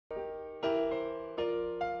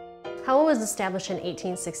Howell was established in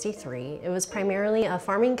 1863. It was primarily a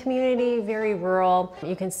farming community, very rural.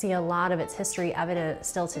 You can see a lot of its history evident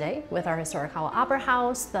still today with our historic Howell Opera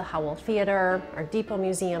House, the Howell Theater, our Depot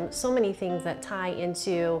Museum, so many things that tie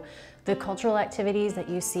into the cultural activities that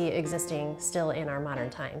you see existing still in our modern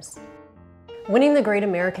times. Winning the Great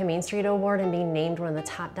American Main Street Award and being named one of the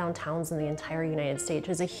top downtowns in the entire United States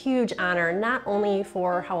is a huge honor, not only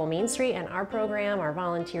for Howell Main Street and our program, our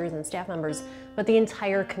volunteers and staff members, but the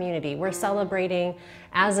entire community. We're celebrating,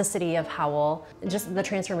 as a city of Howell, just the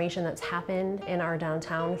transformation that's happened in our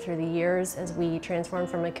downtown through the years as we transformed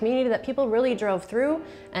from a community that people really drove through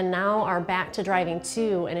and now are back to driving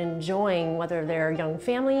to and enjoying, whether they're young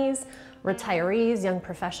families, retirees, young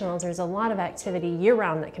professionals. There's a lot of activity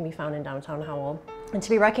year-round that can be found in downtown Howell. And to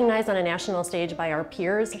be recognized on a national stage by our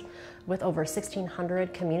peers with over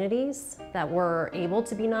 1,600 communities that were able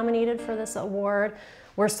to be nominated for this award,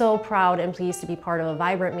 we're so proud and pleased to be part of a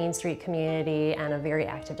vibrant Main Street community and a very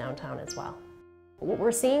active downtown as well. What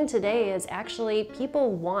we're seeing today is actually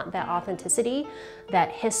people want that authenticity,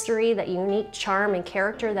 that history, that unique charm and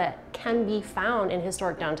character that can be found in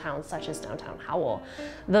historic downtowns such as downtown Howell.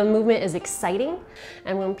 The movement is exciting,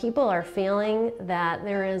 and when people are feeling that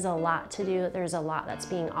there is a lot to do, that there's a lot that's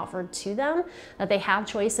being offered to them, that they have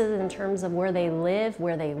choices in terms of where they live,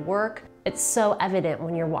 where they work, it's so evident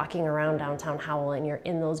when you're walking around downtown Howell and you're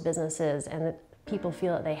in those businesses and people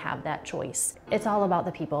feel that they have that choice. It's all about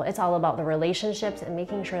the people. It's all about the relationships and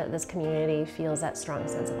making sure that this community feels that strong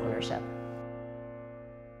sense of ownership.